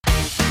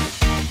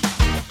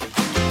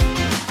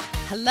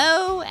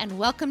Hello, and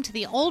welcome to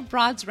the Old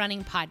Broads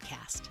Running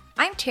Podcast.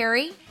 I'm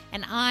Terry.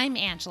 And I'm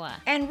Angela.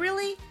 And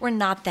really, we're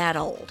not that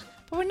old.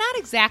 But we're not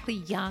exactly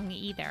young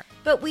either.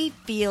 But we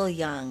feel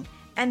young,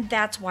 and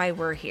that's why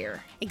we're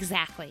here.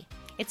 Exactly.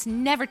 It's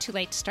never too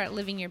late to start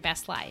living your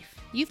best life.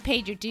 You've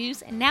paid your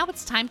dues, and now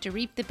it's time to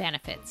reap the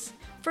benefits.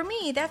 For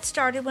me, that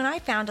started when I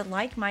found a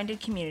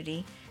like-minded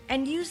community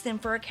and used them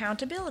for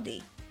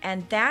accountability.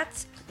 And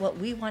that's what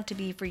we want to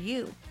be for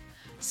you.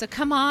 So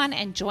come on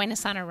and join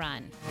us on a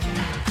run.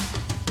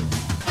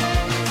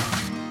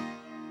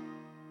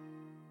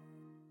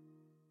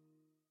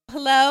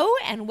 Hello,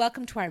 and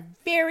welcome to our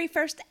very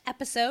first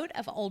episode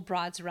of Old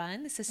Broads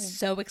Run. This is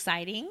so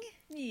exciting.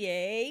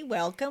 Yay,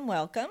 welcome,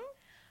 welcome.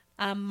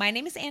 My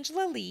name is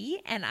Angela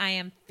Lee, and I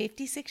am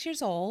 56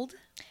 years old.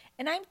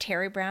 And I'm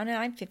Terry Brown, and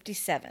I'm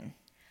 57.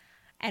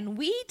 And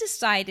we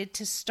decided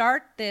to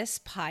start this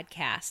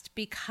podcast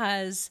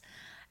because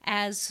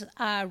as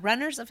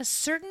runners of a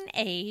certain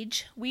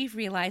age, we've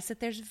realized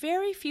that there's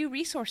very few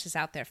resources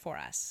out there for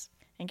us.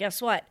 And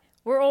guess what?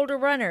 We're older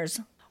runners.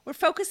 We're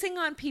focusing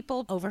on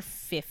people over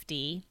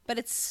 50, but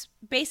it's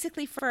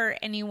basically for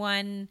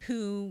anyone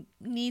who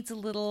needs a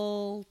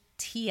little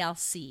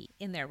TLC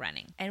in their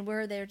running. And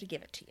we're there to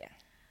give it to you.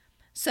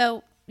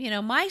 So,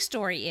 my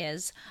story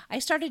is I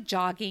started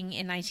jogging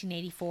in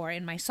 1984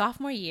 in my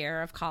sophomore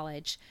year of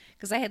college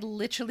because I had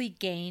literally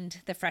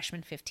gained the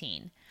freshman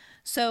 15.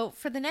 So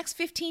for the next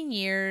 15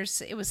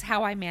 years, it was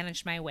how I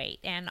managed my weight.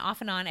 And off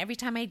and on, every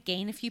time I'd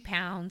gain a few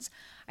pounds,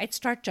 I'd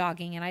start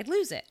jogging and I'd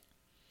lose it.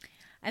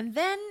 And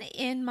then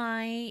in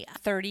my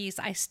 30s,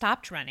 I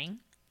stopped running,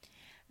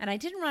 and I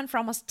didn't run for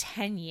almost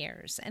 10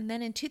 years. And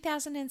then in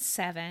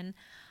 2007,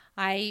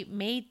 I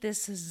made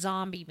this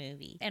zombie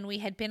movie, and we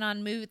had been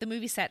on the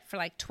movie set for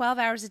like 12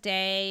 hours a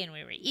day, and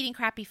we were eating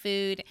crappy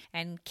food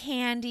and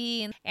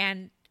candy,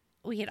 and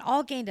we had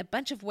all gained a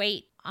bunch of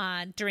weight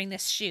during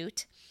this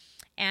shoot.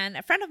 And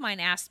a friend of mine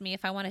asked me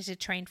if I wanted to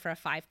train for a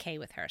 5K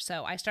with her.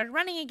 So I started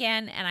running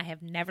again, and I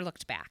have never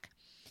looked back.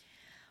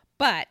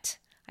 But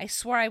I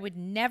swore I would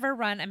never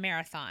run a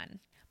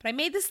marathon. But I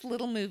made this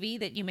little movie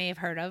that you may have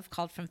heard of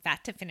called From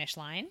Fat to Finish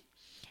Line.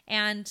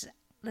 And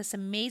this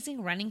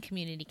amazing running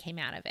community came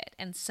out of it.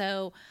 And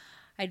so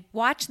I'd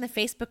watch in the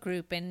Facebook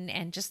group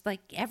and just like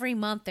every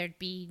month there'd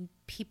be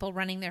people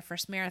running their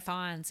first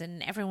marathons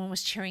and everyone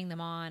was cheering them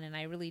on. And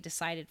I really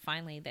decided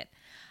finally that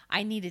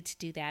I needed to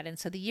do that. And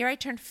so the year I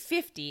turned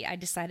 50, I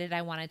decided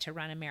I wanted to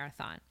run a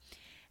marathon.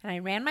 And I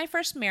ran my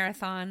first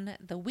marathon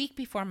the week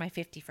before my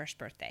 51st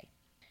birthday.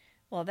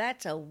 Well,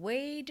 that's a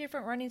way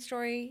different running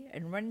story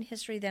and running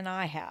history than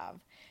I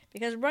have,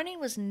 because running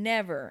was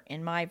never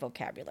in my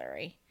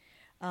vocabulary.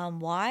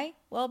 Why?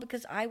 Well,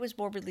 because I was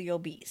morbidly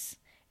obese,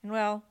 and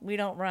well, we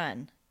don't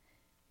run.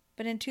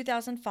 But in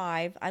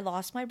 2005, I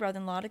lost my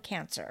brother-in-law to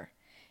cancer,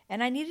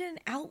 and I needed an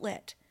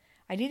outlet.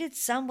 I needed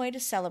some way to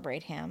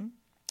celebrate him.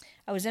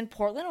 I was in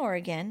Portland,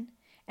 Oregon,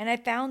 and I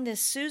found this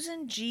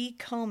Susan G.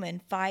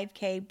 Komen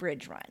 5K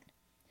bridge run.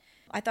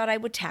 I thought I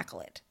would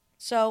tackle it.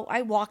 So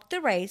I walked the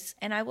race,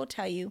 and I will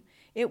tell you,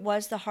 it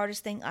was the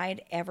hardest thing I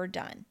had ever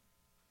done.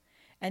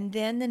 And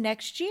then the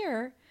next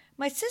year,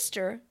 my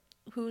sister,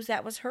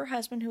 that was her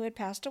husband who had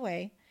passed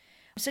away,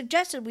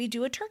 suggested we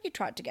do a turkey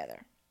trot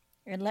together.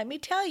 And let me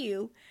tell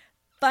you,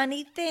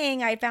 funny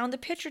thing, I found the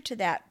picture to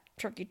that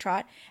turkey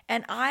trot,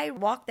 and I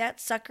walked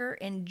that sucker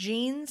in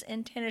jeans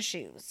and tennis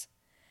shoes.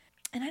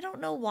 And I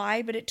don't know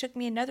why, but it took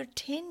me another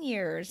 10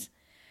 years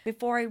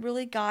before I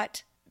really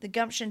got the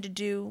gumption to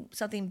do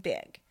something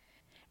big.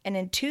 And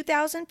in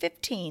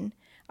 2015,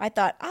 I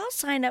thought I'll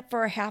sign up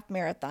for a half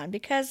marathon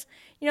because,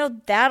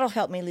 that'll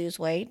help me lose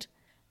weight.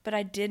 But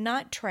I did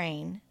not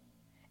train,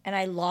 and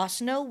I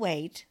lost no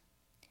weight.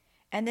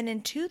 And then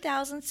in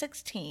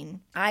 2016,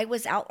 I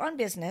was out on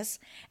business,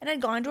 and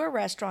I'd gone to a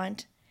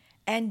restaurant,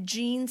 and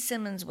Gene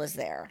Simmons was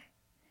there.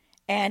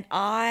 And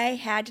I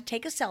had to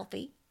take a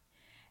selfie,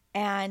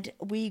 and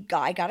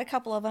I got a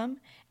couple of them.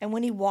 And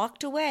when he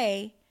walked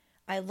away,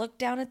 I looked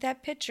down at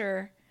that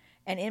picture,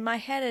 and in my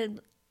head,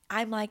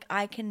 I'm like,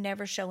 I can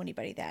never show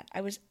anybody that. I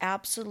was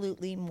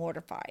absolutely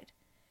mortified.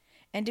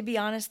 And to be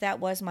honest, that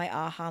was my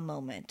aha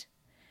moment.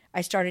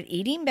 I started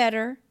eating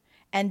better,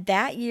 and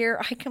that year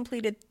I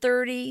completed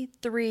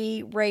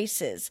 33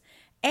 races.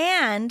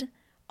 And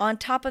on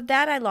top of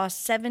that, I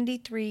lost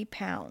 73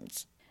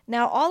 pounds.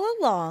 Now, all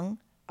along,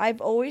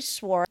 I've always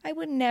swore I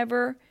would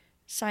never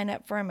sign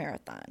up for a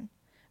marathon.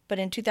 But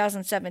in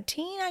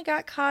 2017, I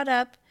got caught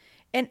up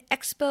in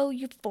Expo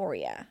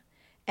Euphoria,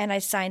 and I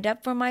signed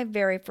up for my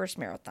very first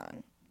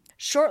marathon.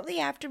 Shortly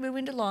after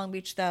moving to Long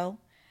Beach, though,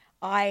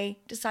 I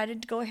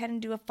decided to go ahead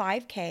and do a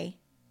 5K,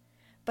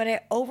 but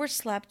I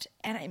overslept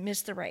and I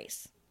missed the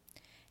race.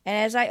 And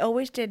as I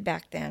always did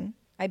back then,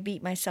 I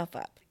beat myself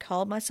up. I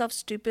called myself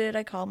stupid,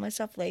 I called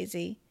myself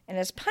lazy, and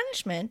as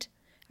punishment,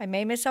 I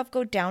made myself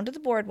go down to the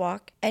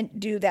boardwalk and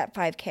do that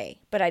 5K.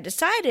 But I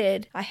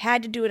decided I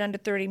had to do it under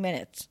 30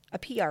 minutes, a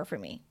PR for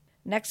me.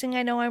 Next thing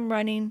I know, I'm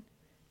running,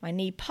 my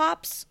knee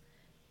pops,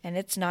 and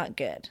it's not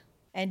good.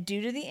 And due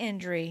to the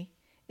injury,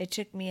 it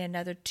took me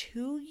another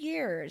 2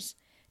 years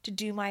to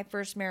do my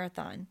first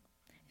marathon.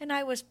 And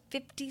I was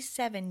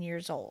 57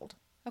 years old.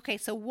 Okay,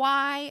 so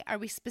why are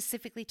we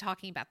specifically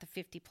talking about the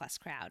 50 plus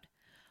crowd?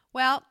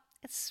 Well,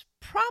 it's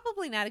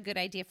probably not a good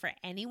idea for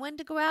anyone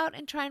to go out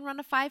and try and run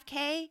a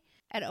 5K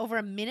at over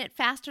a minute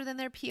faster than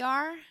their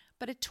PR,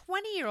 but a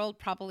 20-year-old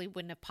probably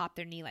wouldn't have popped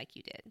their knee like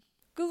you did.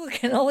 Google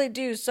can only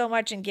do so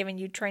much in giving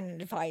you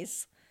training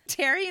advice.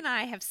 Terry and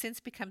I have since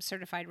become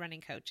certified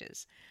running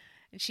coaches,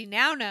 and she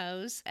now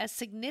knows a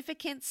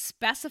significant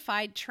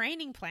specified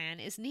training plan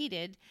is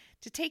needed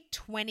to take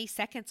 20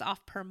 seconds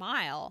off per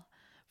mile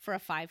for a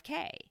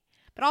 5K.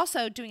 But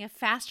also, doing a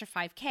faster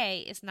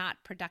 5K is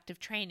not productive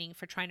training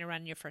for trying to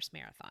run your first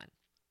marathon.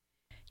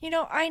 You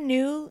know, I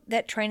knew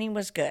that training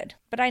was good,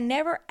 but I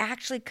never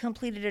actually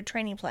completed a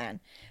training plan.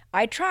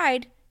 I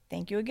tried,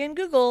 thank you again,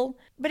 Google,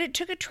 but it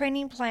took a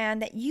training plan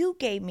that you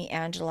gave me,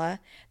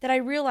 Angela, that I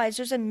realized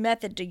there's a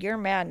method to your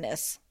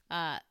madness.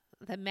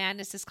 The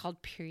madness is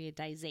called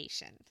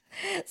periodization.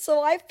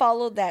 So I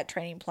followed that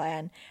training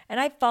plan, and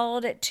I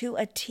followed it to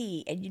a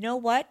T. And you know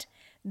what?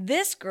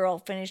 This girl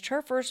finished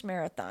her first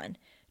marathon.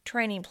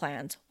 Training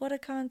plans, what a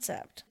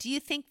concept. Do you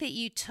think that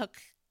you took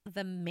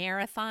the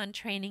marathon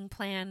training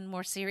plan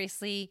more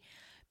seriously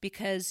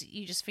because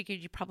you just figured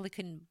you probably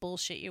couldn't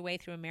bullshit your way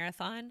through a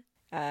marathon?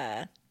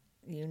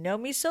 You know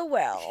me so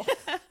well.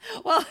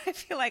 Well, I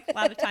feel like a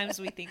lot of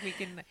times we think we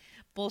can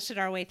bullshit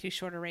our way through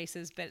shorter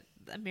races, but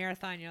a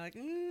marathon, you're like,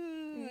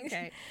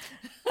 okay.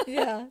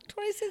 Yeah,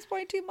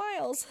 26.2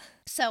 miles.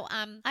 So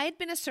I had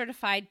been a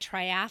certified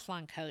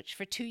triathlon coach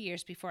for 2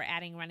 years before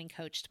adding running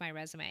coach to my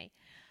resume.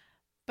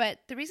 But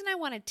the reason I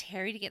wanted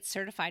Terry to get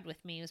certified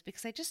with me was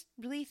because I just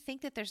really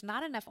think that there's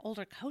not enough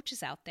older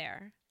coaches out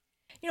there.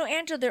 You know,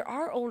 Angela, there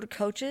are older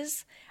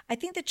coaches. I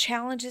think the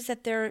challenge is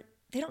that they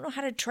don't know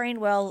how to train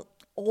well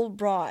old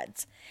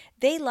broads.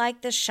 They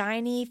like the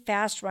shiny,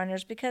 fast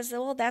runners because,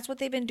 well, that's what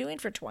they've been doing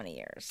for 20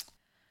 years.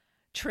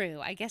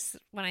 True. I guess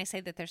when I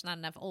say that there's not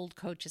enough old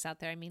coaches out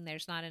there, I mean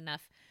there's not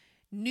enough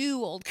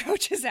new old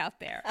coaches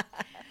out there.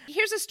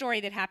 Here's a story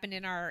that happened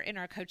in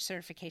our coach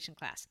certification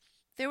class.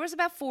 There was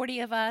about 40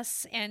 of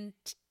us, and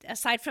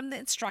aside from the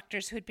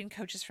instructors who had been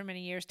coaches for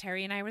many years,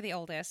 Terry and I were the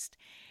oldest,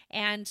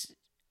 and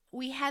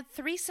we had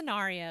 3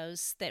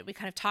 scenarios that we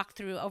kind of talked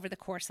through over the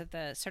course of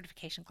the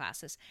certification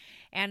classes.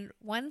 And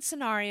one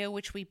scenario,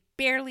 which we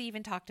barely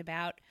even talked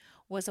about,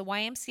 was a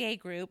YMCA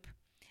group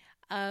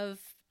of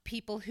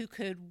people who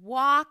could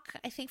walk,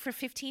 I think, for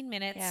 15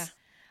 minutes.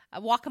 Yeah.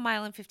 Walk a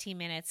mile in 15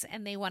 minutes,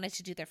 and they wanted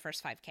to do their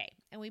first 5K.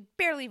 And we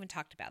barely even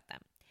talked about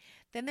them.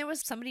 Then there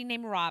was somebody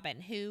named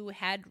Robin who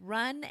had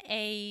run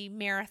a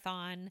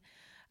marathon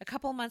a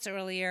couple of months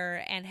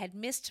earlier and had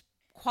missed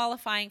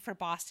qualifying for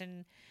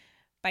Boston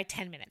by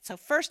 10 minutes. So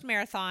first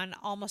marathon,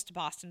 almost a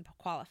Boston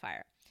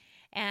qualifier.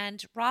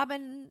 And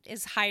Robin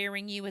is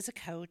hiring you as a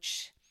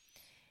coach,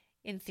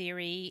 in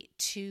theory,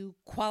 to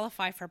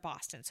qualify for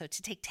Boston. So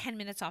to take 10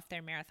 minutes off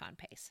their marathon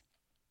pace.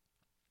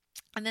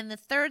 And then the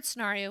third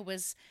scenario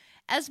was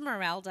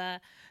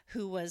Esmeralda,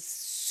 who was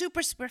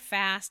super, super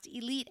fast,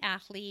 elite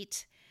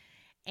athlete,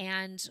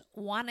 and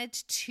wanted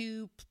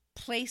to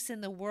place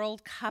in the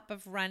World Cup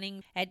of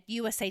Running at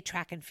USA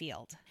Track and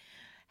Field.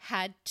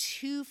 Had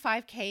 2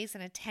 5Ks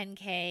and a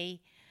 10K,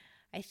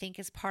 I think,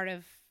 as part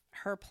of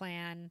her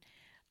plan.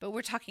 But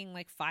we're talking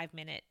like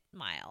 5-minute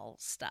mile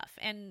stuff.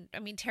 And I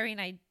mean, Terry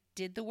and I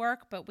did the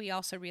work, but we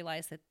also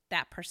realized that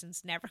that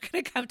person's never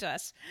going to come to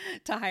us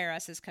to hire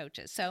us as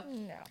coaches. So,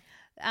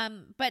 No.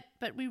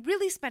 But we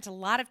really spent a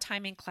lot of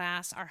time in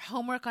class. Our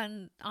homework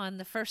on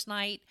the first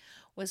night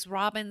was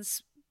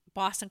Robin's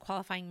Boston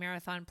qualifying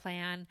marathon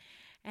plan.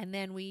 And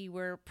then we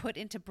were put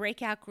into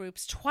breakout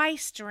groups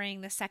twice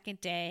during the second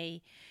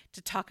day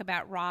to talk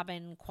about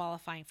Robin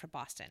qualifying for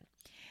Boston.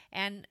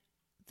 And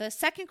the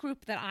second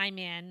group that I'm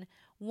in,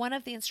 one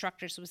of the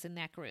instructors was in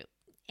that group.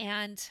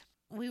 And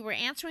we were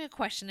answering a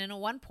question. And at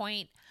one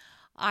point,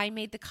 I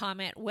made the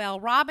comment, well,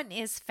 Robin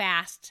is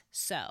fast,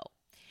 so.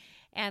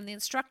 And the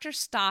instructor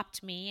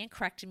stopped me and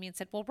corrected me and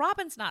said, well,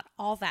 Robin's not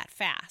all that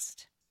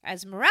fast.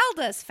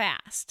 Esmeralda is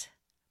fast.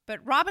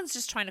 But Robin's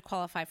just trying to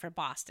qualify for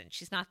Boston.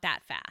 She's not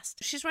that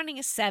fast. She's running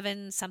a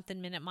 7-something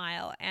minute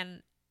mile.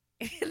 And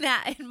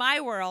in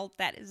my world,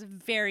 that is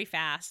very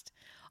fast.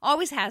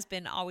 Always has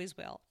been, always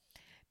will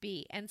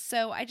be. And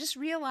so I just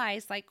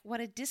realized like what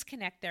a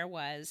disconnect there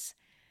was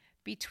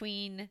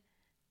between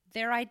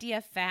their idea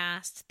of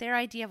fast, their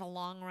idea of a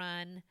long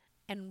run,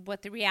 and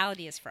what the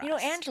reality is for us. You know,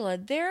 Angela,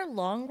 their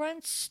long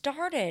run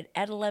started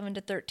at 11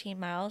 to 13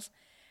 miles.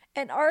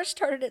 And ours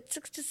started at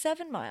 6 to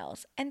 7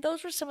 miles. And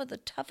those were some of the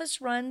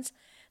toughest runs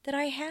that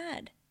I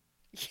had.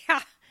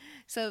 Yeah.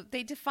 So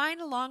they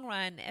define a long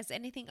run as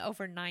anything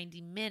over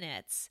 90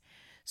 minutes.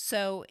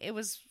 So it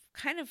was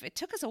it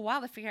took us a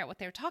while to figure out what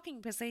they were talking,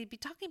 because they'd be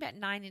talking about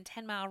 9 and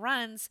 10 mile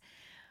runs,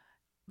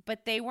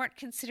 but they weren't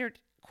considered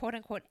quote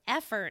unquote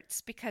efforts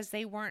because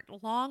they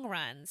weren't long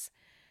runs.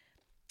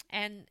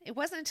 And it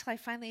wasn't until I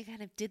finally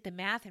kind of did the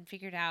math and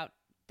figured out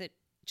that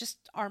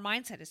just our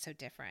mindset is so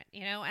different,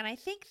 you know? And I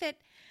think that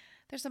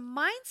there's a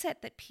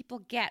mindset that people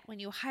get when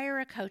you hire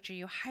a coach or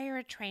you hire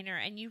a trainer,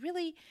 and you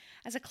really,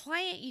 as a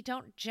client, you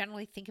don't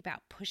generally think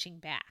about pushing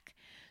back.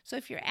 So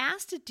if you're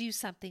asked to do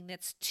something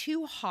that's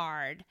too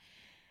hard,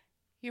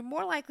 you're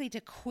more likely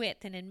to quit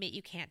than admit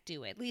you can't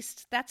do it. At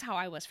least that's how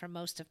I was for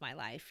most of my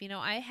life.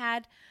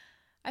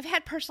 I've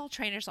had personal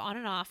trainers on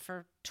and off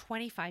for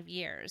 25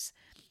 years.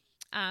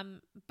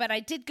 But I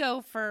did go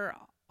for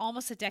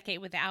almost a decade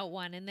without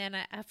one. And then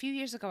a few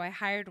years ago, I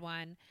hired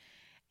one.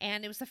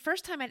 And it was the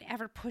first time I'd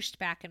ever pushed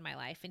back in my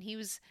life. And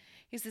he's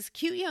this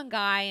cute young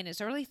guy in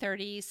his early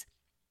 30s.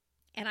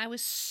 And I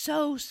was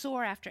so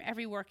sore after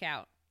every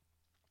workout.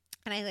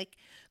 And I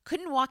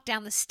couldn't walk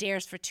down the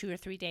stairs for 2 or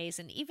 3 days.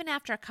 And even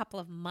after a couple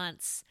of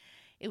months,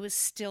 it was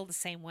still the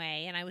same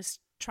way. And I was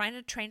trying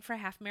to train for a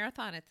half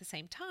marathon at the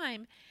same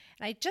time.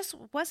 And I just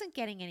wasn't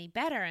getting any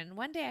better. And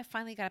one day I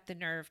finally got up the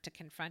nerve to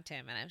confront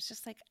him. And I was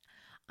just like,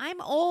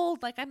 I'm old.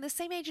 I'm the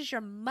same age as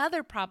your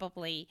mother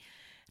probably.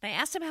 And I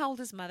asked him how old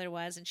his mother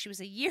was. And she was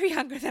a year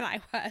younger than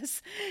I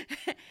was.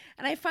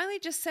 And I finally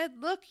just said,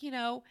 look,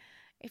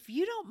 if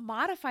you don't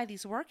modify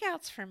these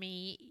workouts for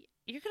me,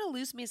 you're going to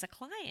lose me as a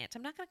client.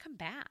 I'm not going to come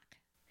back.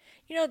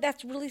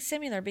 That's really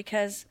similar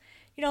because,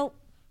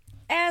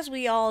 as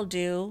we all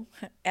do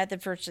at the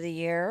first of the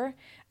year,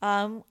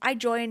 I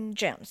join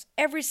gyms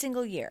every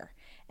single year.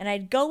 And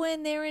I'd go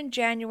in there in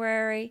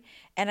January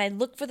and I'd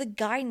look for the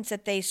guidance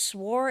that they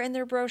swore in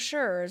their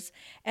brochures.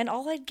 And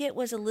all I'd get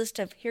was a list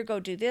of, here, go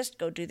do this,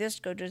 go do this,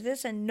 go do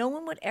this. And no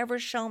one would ever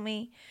show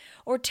me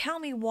or tell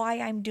me why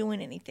I'm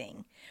doing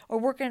anything or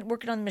working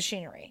on the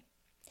machinery.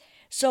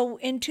 So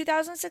in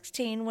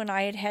 2016, when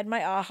I had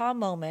my aha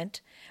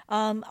moment,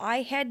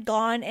 I had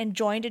gone and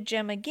joined a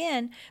gym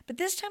again, but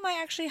this time I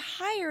actually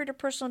hired a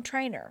personal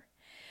trainer.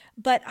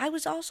 But I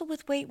was also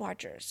with Weight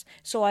Watchers.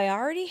 So I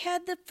already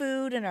had the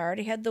food and I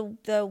already had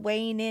the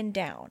weighing in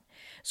down.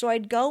 So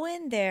I'd go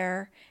in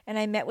there and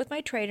I met with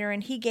my trainer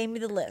and he gave me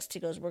the list. He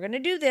goes, we're going to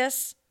do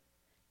this.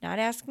 Not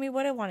asking me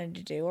what I wanted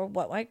to do or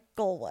what my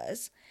goal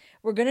was.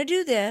 We're going to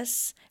do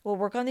this. We'll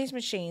work on these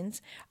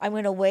machines. I'm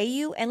going to weigh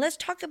you and let's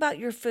talk about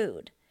your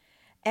food.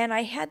 And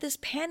I had this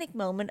panic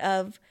moment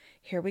of,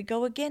 here we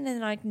go again.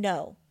 And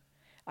no.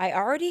 I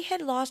already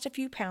had lost a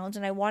few pounds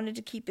and I wanted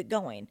to keep it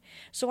going.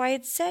 So I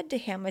had said to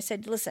him, I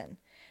said, listen,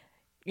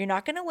 you're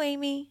not going to weigh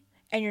me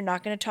and you're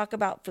not going to talk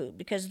about food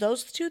because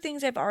those two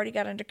things I've already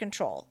got under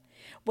control.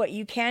 What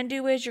you can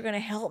do is you're going to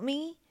help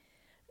me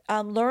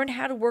learn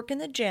how to work in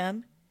the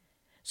gym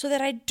so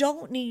that I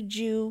don't need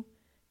you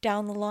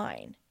down the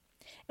line.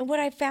 And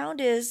what I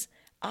found is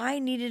I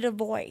needed a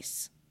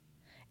voice.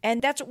 And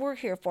that's what we're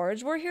here for,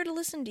 is we're here to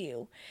listen to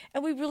you.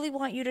 And we really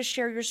want you to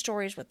share your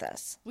stories with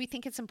us. We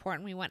think it's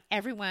important. We want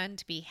everyone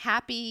to be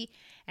happy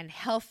and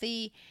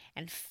healthy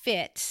and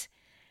fit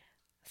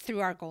through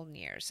our golden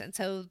years. And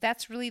so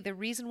that's really the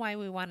reason why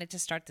we wanted to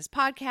start this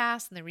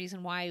podcast and the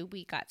reason why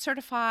we got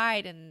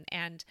certified and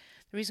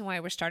the reason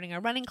why we're starting a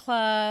running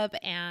club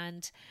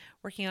and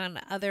working on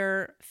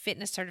other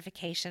fitness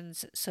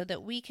certifications so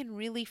that we can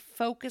really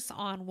focus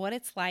on what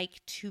it's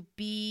like to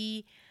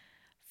be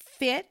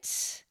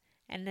fit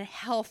and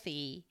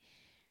healthy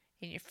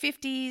in your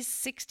 50s,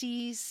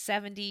 60s,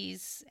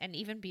 70s, and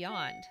even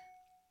beyond.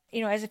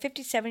 As a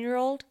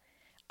 57-year-old,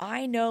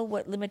 I know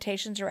what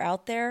limitations are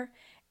out there,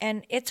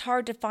 and it's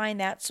hard to find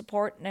that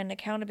support and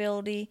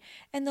accountability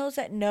and those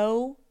that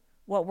know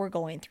what we're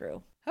going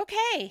through.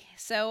 Okay,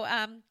 so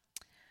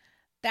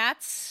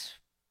that's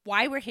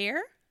why we're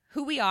here,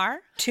 who we are.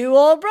 Two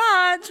old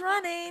broads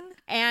running.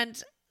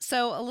 And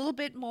so a little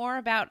bit more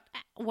about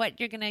what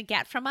you're going to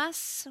get from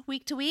us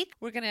week to week.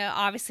 We're going to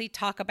obviously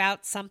talk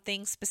about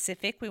something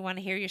specific. We want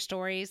to hear your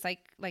stories,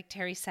 like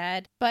Terry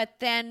said. But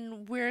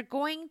then we're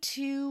going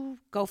to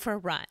go for a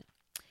run.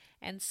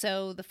 And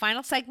so the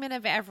final segment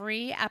of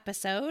every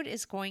episode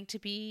is going to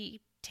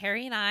be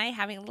Terry and I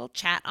having a little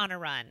chat on a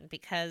run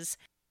because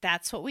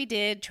that's what we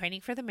did training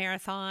for the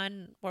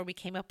marathon, where we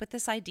came up with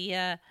this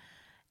idea.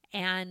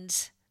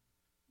 And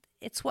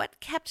it's what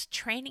kept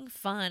training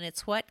fun.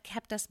 It's what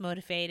kept us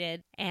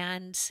motivated.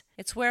 And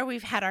it's where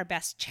we've had our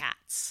best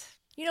chats.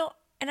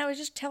 And I was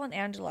just telling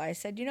Angela, I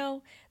said,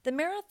 the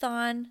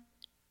marathon,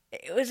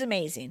 it was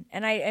amazing.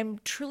 And I am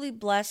truly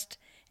blessed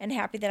and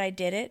happy that I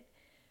did it.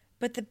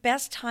 But the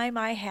best time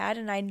I had,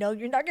 and I know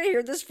you're not going to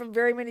hear this from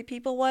very many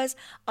people, was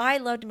I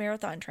loved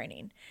marathon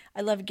training.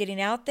 I loved getting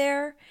out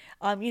there.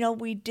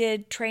 We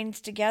did trainings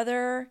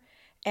together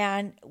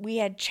and we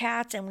had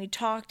chats and we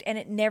talked and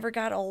it never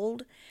got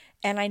old.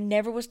 And I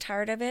never was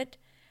tired of it.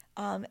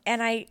 And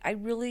I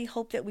really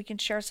hope that we can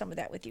share some of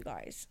that with you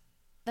guys.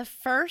 The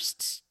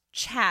first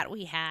chat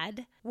we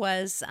had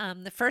was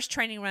the first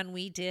training run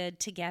we did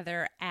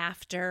together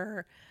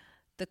after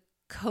the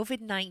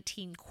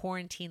COVID-19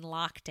 quarantine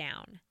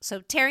lockdown.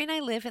 So Terry and I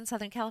live in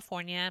Southern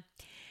California,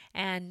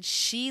 and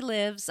she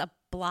lives a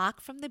block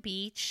from the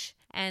beach.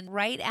 And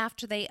right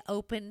after they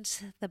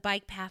opened the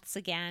bike paths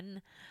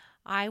again,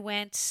 I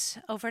went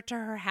over to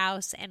her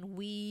house and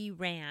we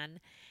ran.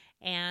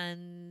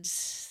 And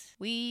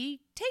we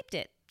taped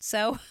it.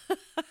 So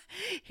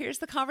here's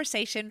the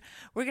conversation.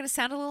 We're going to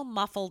sound a little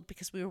muffled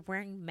because we were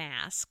wearing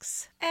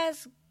masks.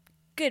 As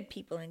good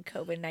people in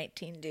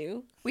COVID-19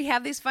 do. We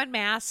have these fun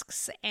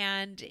masks,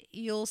 and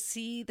you'll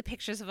see the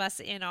pictures of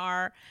us in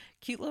our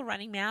cute little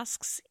running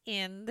masks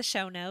in the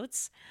show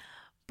notes.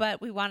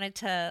 But we wanted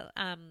to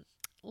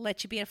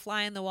let you be a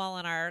fly on the wall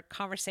in our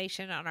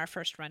conversation on our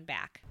first run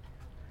back.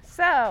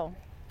 So,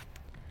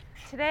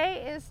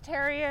 today is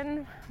Terry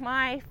and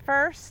my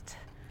first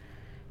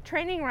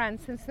training run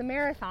since the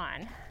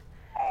marathon.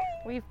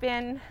 We've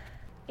been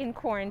in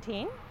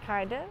quarantine.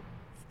 Kinda.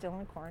 Still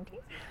in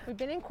quarantine. We've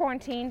been in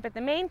quarantine, but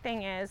the main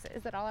thing is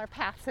that all our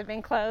paths have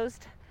been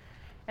closed,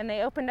 and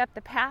they opened up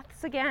the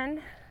paths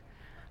again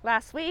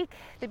last week,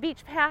 the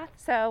beach path,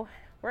 so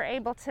we're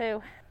able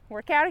to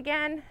work out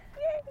again.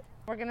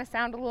 We're gonna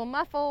sound a little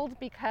muffled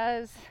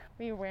because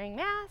we're wearing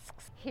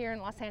masks. Here in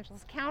Los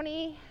Angeles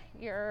County,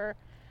 you're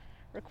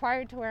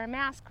required to wear a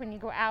mask when you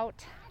go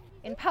out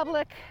in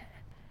public.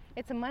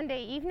 It's a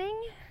Monday evening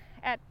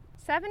at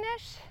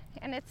 7-ish,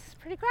 and it's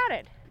pretty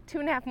crowded.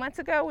 2.5 months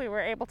ago, we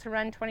were able to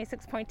run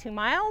 26.2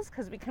 miles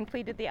because we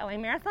completed the LA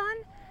Marathon.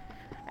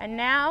 And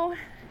now,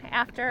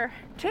 after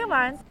 2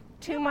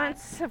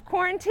 months of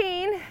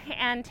quarantine,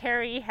 and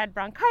Terry had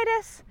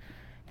bronchitis,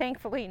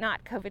 thankfully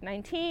not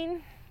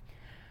COVID-19,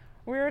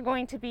 we're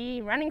going to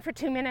be running for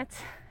 2 minutes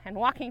and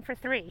walking for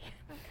 3.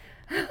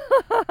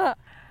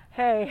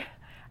 Hey,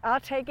 I'll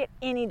take it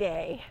any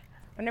day.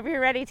 Whenever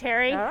you're ready,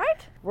 Terry. All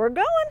right, we're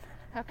going.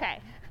 Okay.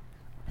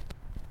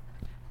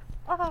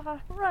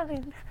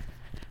 Running.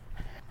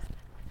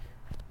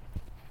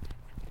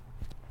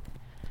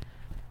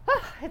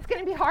 It's going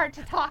to be hard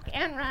to talk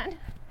and run,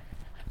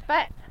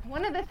 but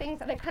one of the things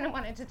that I kind of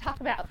wanted to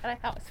talk about that I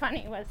thought was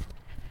funny was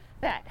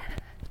that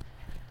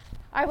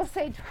I will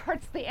say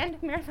towards the end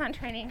of marathon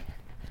training,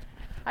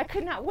 I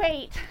could not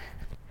wait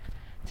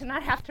to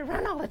not have to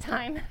run all the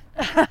time.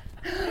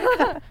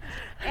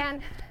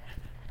 And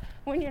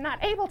when you're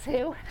not able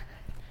to,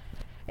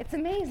 it's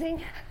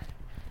amazing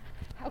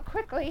how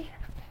quickly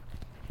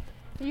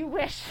you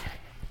wish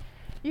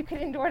you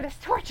could endure this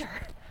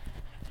torture.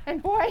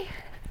 And boy,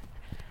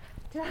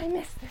 did I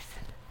miss this.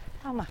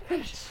 Oh my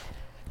gosh.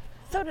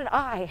 So did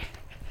I.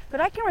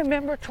 But I can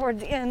remember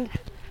towards the end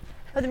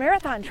of the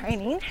marathon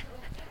training,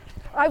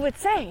 I would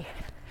say,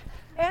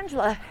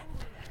 Angela,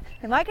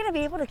 am I going to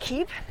be able to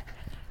keep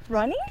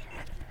running?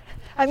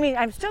 I mean,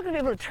 I'm still going to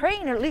be able to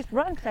train or at least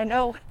run because I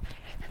know,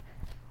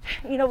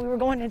 we were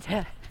going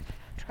into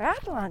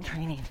triathlon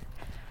training.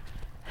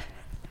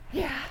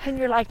 Yeah. And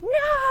you're like,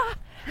 no,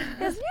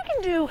 because you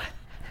can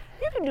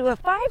do a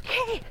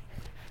 5K.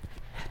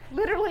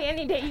 Literally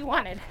any day you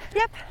wanted.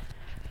 Yep.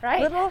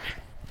 Right? Little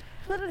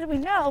did we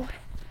know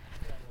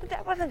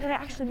that wasn't going to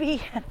actually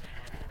be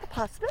a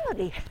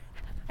possibility.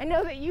 I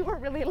know that you were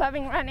really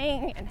loving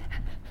running and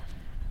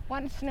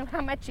wanted to know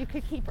how much you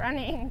could keep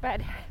running, but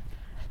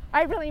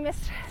I really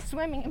missed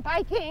swimming and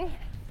biking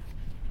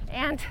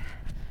and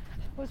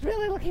was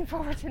really looking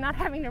forward to not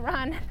having to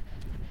run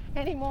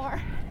anymore,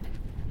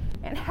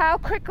 and how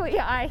quickly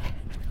I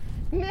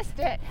missed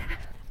it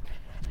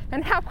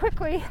and how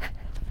quickly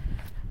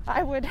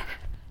I would,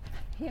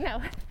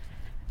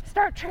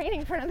 start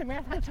training for another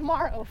marathon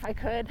tomorrow if I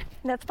could.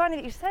 And that's funny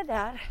that you said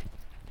that,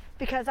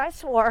 because I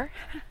swore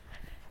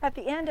at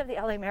the end of the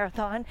LA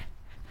Marathon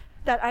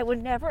that I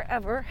would never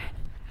ever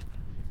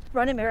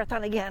run a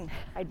marathon again.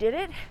 I did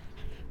it,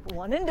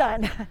 one and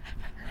done.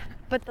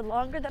 But the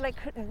longer that I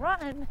couldn't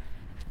run,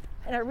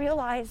 and I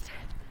realized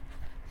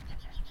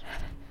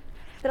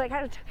that I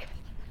kind of took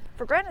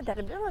for granted that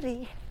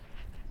ability,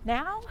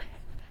 now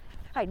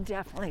I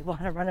definitely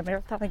want to run a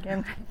marathon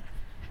again.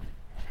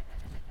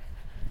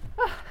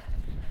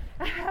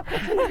 How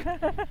could you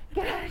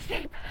get out of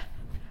shape?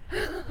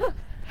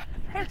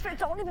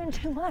 It's only been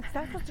 2 months.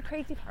 That's what's the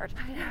crazy part.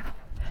 I know.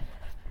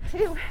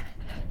 2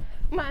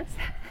 months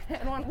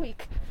and 1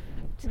 week,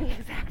 to be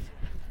exact.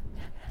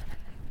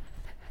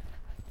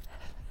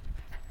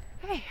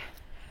 Hey,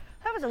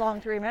 that was a long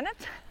 3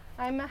 minutes.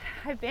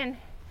 I've been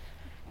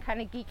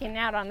kind of geeking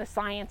out on the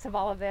science of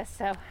all of this,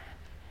 so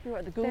You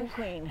are the Google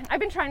queen. I've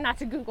been trying not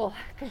to Google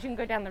because you can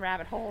go down the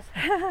rabbit holes,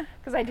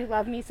 because I do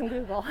love me some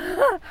Google.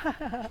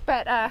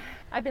 But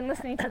I've been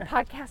listening to the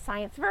podcast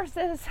Science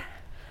Versus,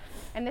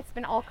 and it's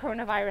been all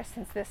coronavirus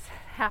since this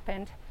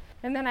happened.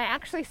 And then I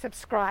actually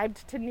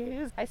subscribed to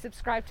news. I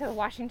subscribed to the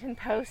Washington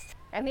Post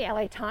and the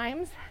LA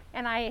Times,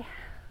 and I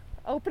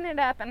open it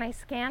up and I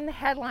scan the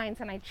headlines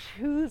and I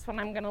choose what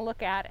I'm going to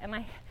look at. And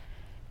I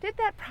did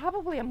that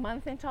probably a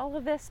month into all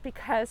of this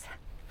because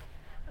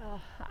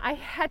I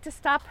had to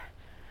stop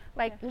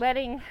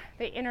letting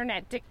the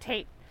internet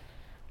dictate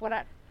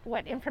what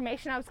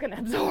information I was going to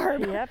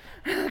absorb. Yep.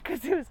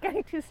 Because it was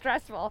getting too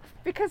stressful.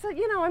 Because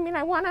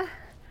I want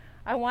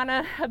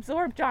to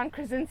absorb John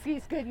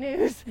Krasinski's good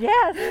news.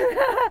 Yes,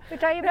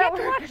 which I haven't yet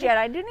to watch yet.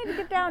 I do need to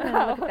get down and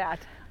look at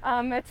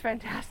that. It's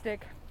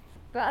fantastic.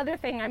 The other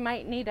thing, I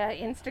might need an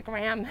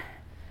Instagram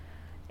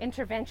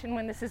intervention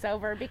when this is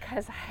over,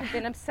 because I've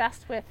been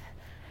obsessed with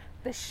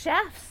the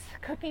chefs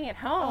cooking at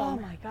home.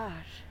 Oh my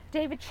gosh.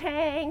 David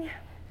Chang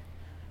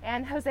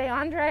and Jose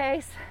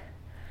Andres.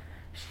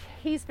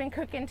 He's been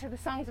cooking to the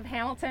songs of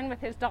Hamilton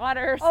with his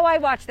daughters. Oh, I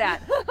watched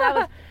that.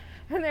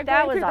 And they're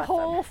that going through was the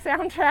whole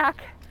soundtrack.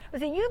 But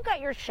then you've got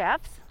your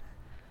chefs.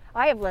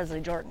 I have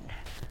Leslie Jordan.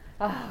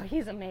 Oh,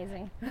 he's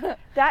amazing.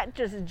 That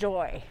just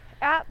joy.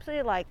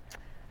 Absolutely like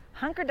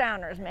hunker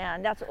downers,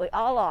 man. That's what we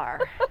all are.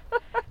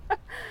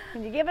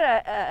 When you give it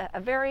a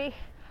very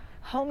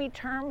homey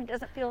term, it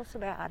doesn't feel so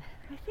bad.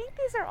 I think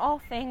these are all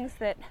things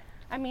that,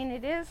 I mean,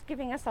 it is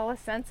giving us all a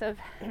sense of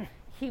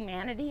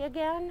humanity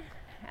again.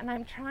 And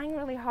I'm trying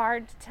really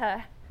hard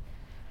to,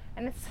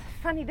 and it's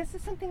funny, this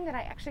is something that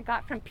I actually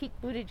got from Pete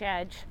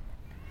Buttigieg.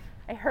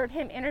 I heard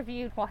him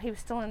interviewed while he was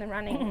still in the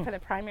running for the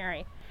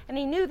primary. And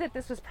he knew that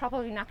this was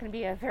probably not going to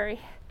be a very,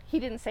 he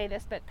didn't say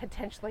this, but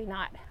potentially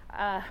not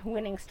a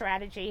winning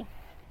strategy.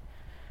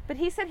 But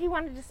he said he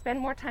wanted to spend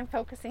more time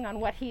focusing on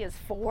what he is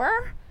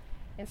for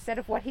instead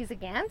of what he's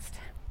against.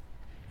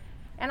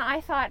 And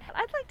I thought,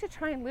 I'd like to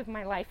try and live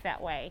my life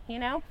that way, you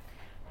know?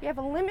 You have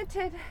a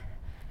limited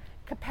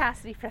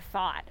capacity for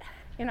thought.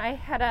 You know, I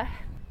had a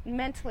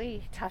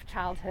mentally tough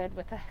childhood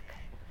with a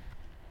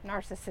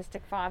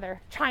narcissistic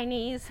father,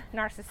 Chinese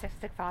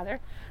narcissistic father.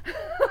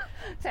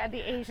 To add the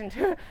Asian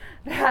to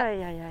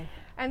that.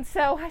 And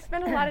so I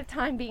spent a lot of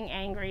time being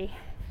angry.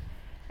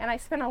 And I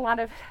spent a lot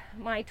of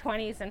my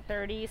 20s and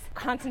 30s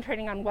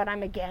concentrating on what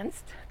I'm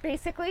against,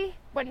 basically.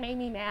 What made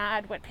me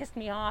mad, what pissed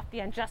me off, the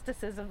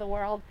injustices of the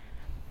world.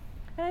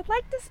 And I'd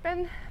like to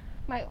spend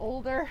my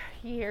older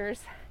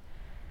years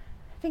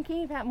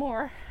thinking about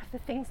more of the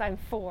things I'm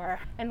for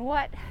and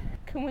what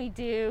can we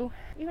do,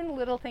 even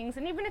little things,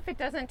 and even if it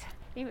doesn't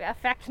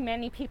affect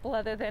many people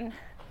other than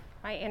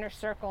my inner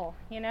circle,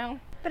 you know?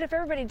 But if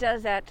everybody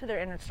does that to their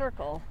inner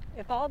circle,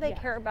 if all they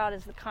care about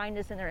is the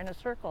kindness in their inner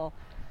circle,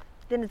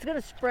 then it's going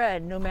to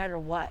spread no matter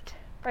what.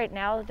 Right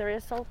now, there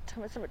is so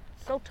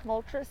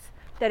tumultuous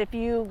that if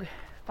you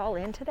fall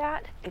into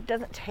that, it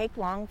doesn't take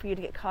long for you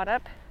to get caught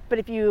up. But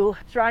if you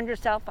surround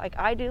yourself like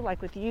I do,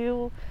 like with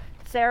you,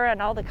 Sarah,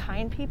 and all the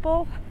kind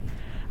people,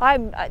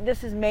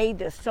 this has made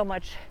this so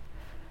much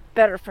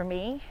better for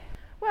me.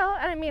 Well,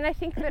 I mean, I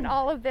think that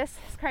all of this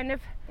is kind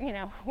of, you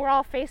know, we're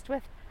all faced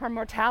with our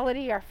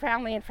mortality, our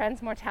family and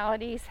friends'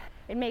 mortalities.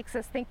 It makes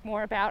us think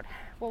more about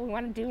what we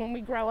want to do when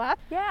we grow up.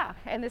 Yeah.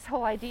 And this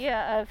whole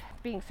idea of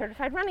being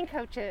certified running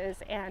coaches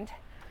and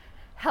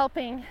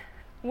helping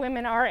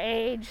women our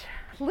age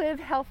live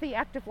healthy,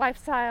 active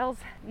lifestyles,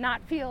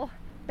 not feel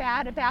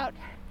bad about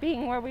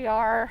being where we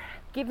are,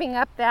 giving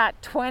up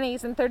that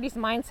 20s and 30s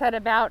mindset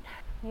about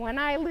when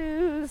I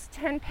lose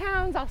 10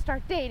 pounds, I'll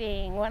start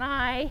dating. When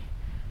I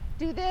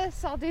do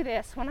this, I'll do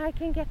this. When I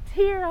can get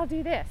here, I'll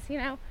do this, you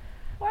know?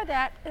 Or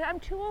that, I'm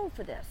too old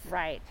for this.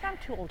 Right. I'm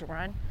too old to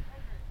run.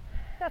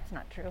 That's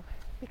not true.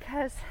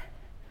 Because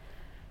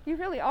you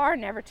really are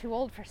never too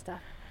old for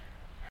stuff.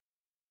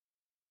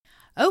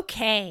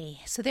 Okay,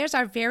 so there's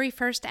our very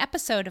first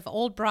episode of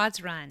Old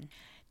Broads Run.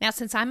 Now,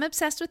 since I'm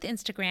obsessed with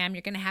Instagram,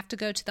 you're going to have to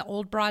go to the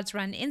Old Broads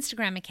Run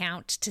Instagram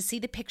account to see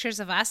the pictures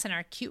of us in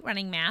our cute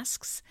running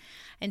masks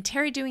and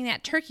Terry doing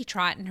that turkey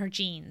trot in her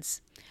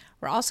jeans.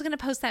 We're also going to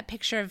post that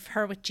picture of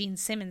her with Gene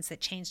Simmons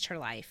that changed her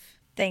life.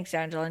 Thanks,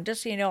 Angela. And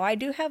just so you know, I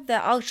do have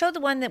I'll show the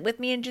one that with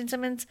me and Gene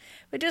Simmons,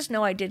 but just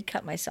know I did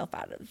cut myself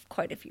out of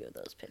quite a few of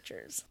those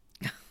pictures.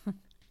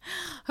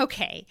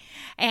 Okay,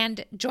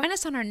 and join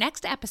us on our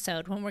next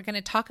episode when we're going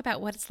to talk about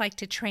what it's like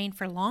to train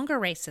for longer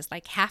races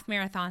like half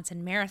marathons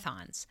and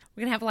marathons.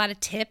 We're going to have a lot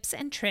of tips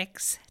and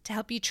tricks to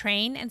help you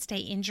train and stay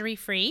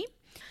injury-free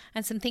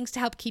and some things to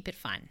help keep it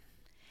fun.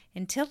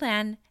 Until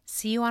then,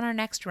 see you on our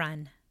next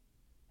run.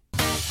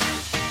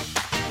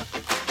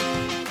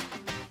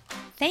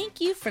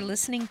 Thank you for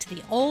listening to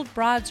the Old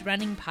Broads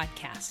Running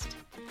Podcast.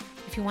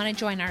 If you want to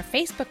join our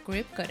Facebook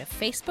group, go to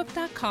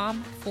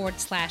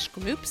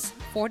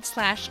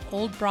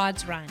facebook.com/groups/Old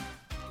Broads Run.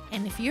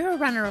 And if you're a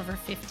runner over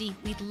 50,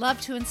 we'd love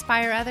to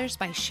inspire others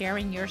by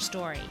sharing your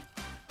story.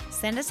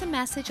 Send us a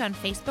message on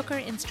Facebook or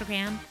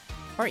Instagram,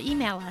 or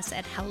email us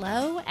at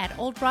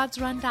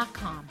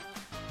hello@oldbroadsrun.com.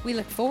 We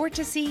look forward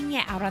to seeing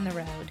you out on the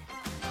road.